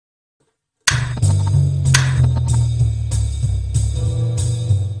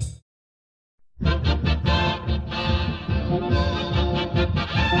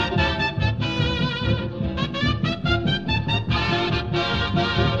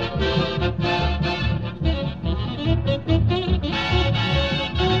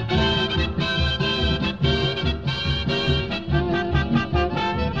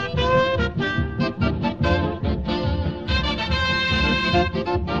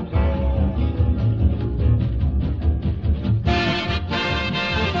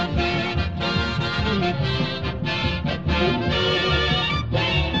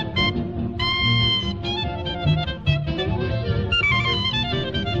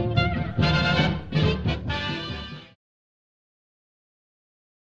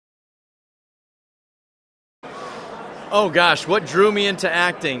Oh gosh, what drew me into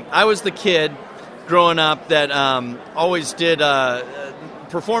acting? I was the kid growing up that always did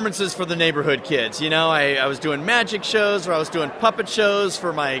performances for the neighborhood kids. You know, I was doing magic shows, or I was doing puppet shows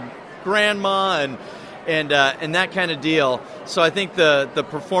for my grandma, and that kind of deal. So I think the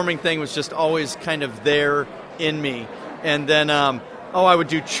performing thing was just always kind of there in me. And then I would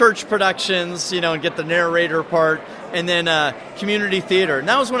do church productions, you know, and get the narrator part, and then community theater. And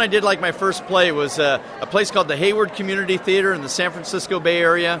that was when I did like my first play. It was a place called the Hayward Community Theater in the San Francisco Bay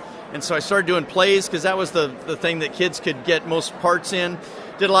Area. And so I started doing plays because that was the thing that kids could get most parts in.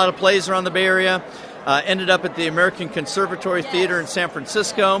 Did a lot of plays around the Bay Area. Ended up at the American Conservatory Theater in San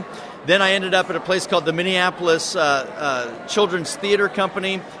Francisco. Then I ended up at a place called the Minneapolis Children's Theater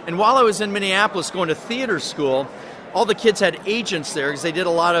Company. And while I was in Minneapolis going to theater school, all the kids had agents there because they did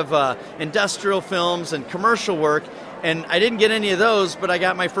a lot of industrial films and commercial work. And I didn't get any of those, but I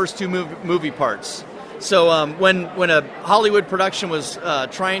got my first two movie parts. So when a Hollywood production was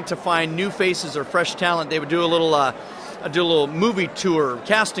trying to find new faces or fresh talent, they would do a little movie tour,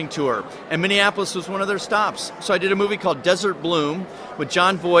 casting tour, and Minneapolis was one of their stops. So I did a movie called Desert Bloom with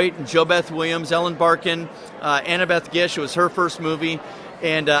John Voight and JoBeth Williams, Ellen Barkin, Annabeth Gish. It was her first movie,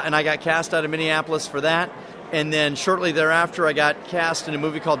 and I got cast out of Minneapolis for that. And then shortly thereafter, I got cast in a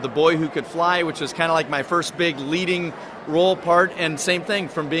movie called The Boy Who Could Fly, which was kind of like my first big leading role part, and same thing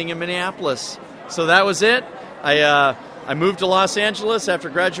from being in Minneapolis. So that was it. I moved to Los Angeles after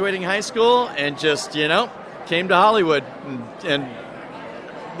graduating high school and just, came to Hollywood and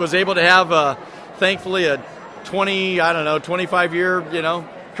was able to have, thankfully, a 25-year,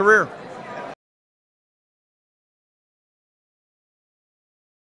 career.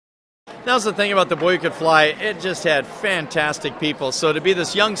 That was the thing about The Boy Who Could Fly. It just had fantastic people. So to be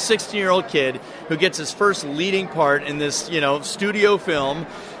this young 16-year-old kid who gets his first leading part in this, studio film,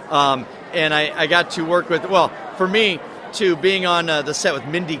 and I got to work with, for me, too, being on the set with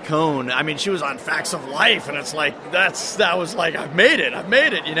Mindy Cohn. I mean, she was on Facts of Life, and it's like, that was like, I've made it,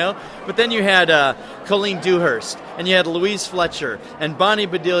 But then you had Colleen Dewhurst, and you had Louise Fletcher, and Bonnie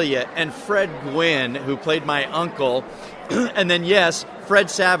Bedelia, and Fred Gwynn, who played my uncle. And then, yes, Fred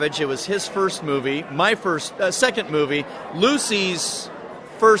Savage. It was his first movie, my second movie, Lucy's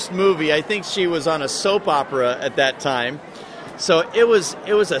first movie. I think she was on a soap opera at that time. So it was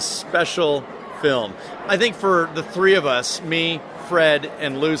a special film. I think for the three of us, me, Fred,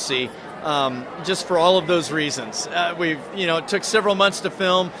 and Lucy, just for all of those reasons. It took several months to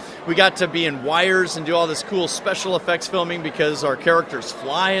film. We got to be in wires and do all this cool special effects filming because our characters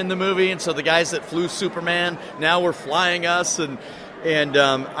fly in the movie, and so the guys that flew Superman now were flying us, and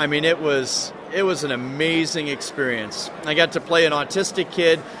I mean, it was an amazing experience. I got to play an autistic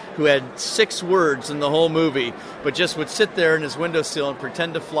kid who had 6 words in the whole movie, but just would sit there in his windowsill and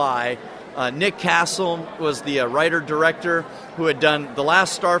pretend to fly. Nick Castle was the writer-director who had done The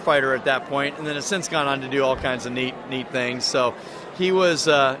Last Starfighter at that point, and then has since gone on to do all kinds of neat things. So he was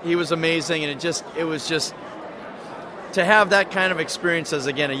amazing, and it was just to have that kind of experience as,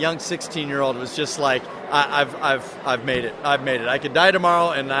 again, a young 16-year-old was just like, I've made it. I've made it. I could die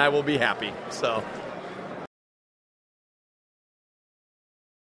tomorrow, and I will be happy. So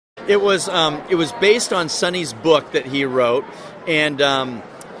it was based on Sonny's book that he wrote, and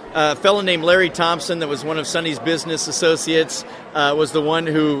a fellow named Larry Thompson, that was one of Sonny's business associates, was the one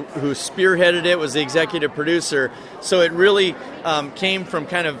who spearheaded it, was the executive producer. So it really came from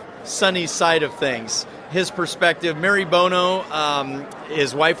kind of Sonny's side of things. His perspective. Mary Bono,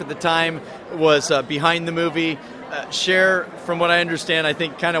 his wife at the time, was behind the movie. Cher, from what I understand, I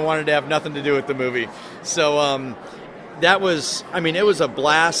think kind of wanted to have nothing to do with the movie. So it was a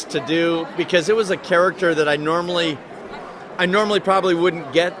blast to do because it was a character that I normally probably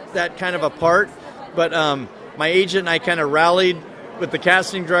wouldn't get that kind of a part, but my agent and I kind of rallied with the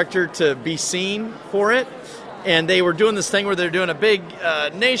casting director to be seen for it, and they were doing this thing where they're doing a big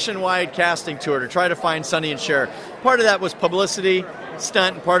nationwide casting tour to try to find Sonny and Cher. Part of that was publicity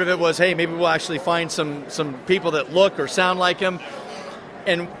stunt, and part of it was, hey, maybe we'll actually find some people that look or sound like him.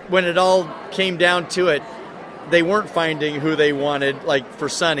 And when it all came down to it, they weren't finding who they wanted, like for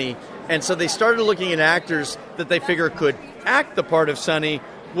Sonny. And so they started looking at actors that they figure could act the part of Sonny.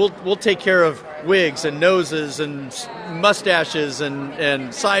 We'll take care of wigs and noses and mustaches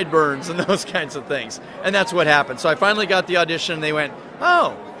and sideburns and those kinds of things. And that's what happened. So I finally got the audition, and they went,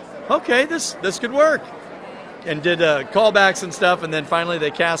 oh, okay, this could work. And did callbacks and stuff, and then finally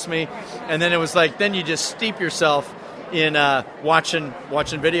they cast me. And then it was like, then you just steep yourself in watching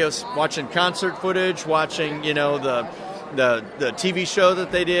videos, watching concert footage, watching, the TV show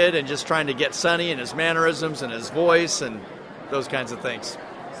that they did, and just trying to get Sonny and his mannerisms and his voice and those kinds of things.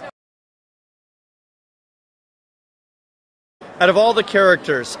 Out of all the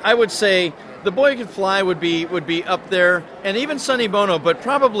characters, I would say The Boy Who Could Fly would be up there, and even Sonny Bono, but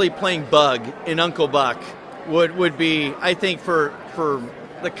probably playing Bug in Uncle Buck would be, I think, for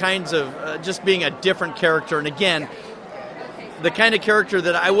the kinds of just being a different character, and again, the kind of character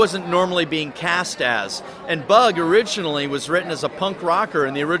that I wasn't normally being cast as. And Bug originally was written as a punk rocker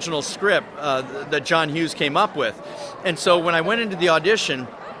in the original script that John Hughes came up with. And so when I went into the audition,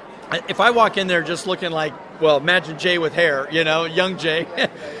 if I walk in there just looking like, well, imagine Jay with hair, young Jay,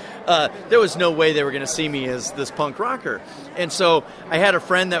 there was no way they were going to see me as this punk rocker. And so I had a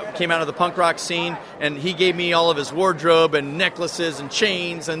friend that came out of the punk rock scene, and he gave me all of his wardrobe and necklaces and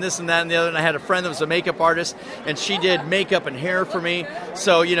chains and this and that and the other. And I had a friend that was a makeup artist, and she did makeup and hair for me.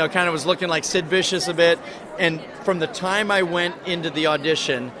 So, kind of was looking like Sid Vicious a bit. And from the time I went into the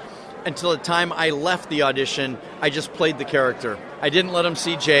audition until the time I left the audition, I just played the character. I didn't let them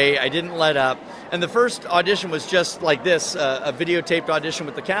see Jay. I didn't let up. And the first audition was just like this, a videotaped audition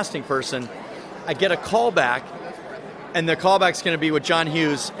with the casting person. I get a call back, and the callback's going to be with John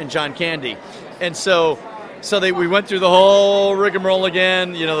Hughes and John Candy. And so we went through the whole rigmarole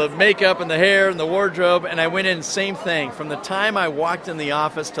again, the makeup and the hair and the wardrobe, and I went in, same thing. From the time I walked in the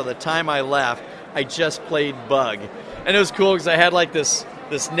office till the time I left, I just played Bug. And it was cool because I had like this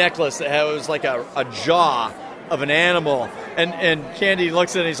necklace that it was like a jaw of an animal, and Candy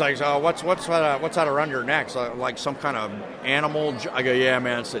looks at it and he's like, "Oh, what's that around your neck? So, like some kind of animal?" I go, "Yeah,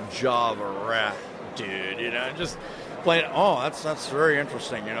 man, it's a jaw of a rat, dude." Just playing. Oh, that's very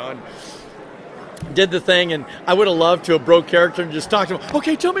interesting, And did the thing, and I would have loved to have broke character and just talked to him.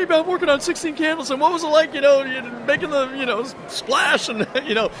 Okay, tell me about working on 16 Candles and what was it like, making the Splash and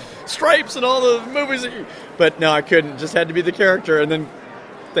Stripes and all the movies. But no, I couldn't. Just had to be the character, and then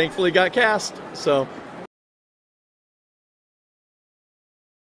thankfully got cast. So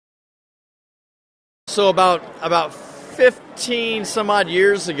about 15 some odd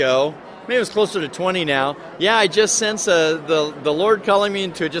years ago, maybe it was closer to 20 now. Yeah, I just sensed the Lord calling me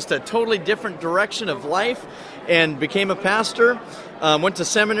into just a totally different direction of life, and became a pastor. Went to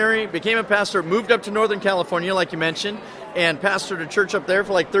seminary, became a pastor, moved up to Northern California, like you mentioned, and pastored a church up there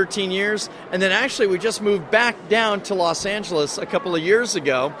for like 13 years. And then actually we just moved back down to Los Angeles a couple of years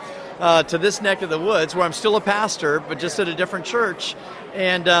ago, to this neck of the woods, where I'm still a pastor, but just at a different church.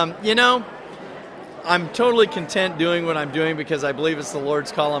 And, I'm totally content doing what I'm doing because I believe it's the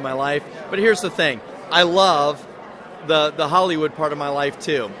Lord's call on my life. But here's the thing. I love the Hollywood part of my life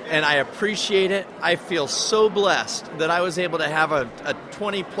too, and I appreciate it. I feel so blessed that I was able to have a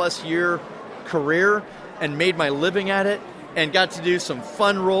 20-plus year career and made my living at it and got to do some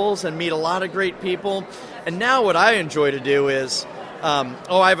fun roles and meet a lot of great people. And now what I enjoy to do is,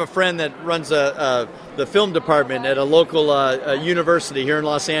 I have a friend that runs the film department at a local university here in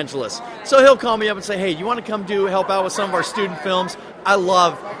Los Angeles. So he'll call me up and say, "Hey, you want to come help out with some of our student films?" I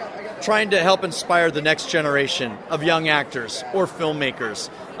love trying to help inspire the next generation of young actors or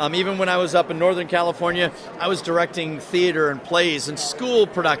filmmakers. Even when I was up in Northern California, I was directing theater and plays and school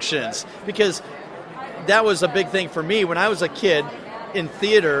productions, because that was a big thing for me when I was a kid in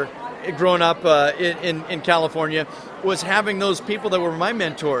theater. Growing up in California, was having those people that were my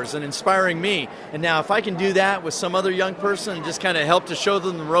mentors and inspiring me. And now if I can do that with some other young person and just kind of help to show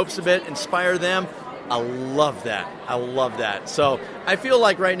them the ropes a bit, inspire them, I love that. So I feel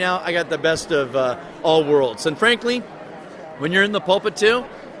like right now I got the best of all worlds. And frankly, when you're in the pulpit too,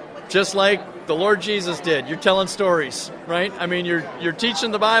 just like the Lord Jesus did, you're telling stories, right? I mean, you're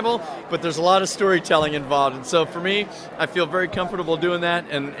teaching the Bible, but there's a lot of storytelling involved. And so for me, I feel very comfortable doing that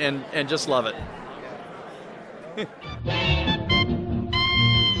and just love it.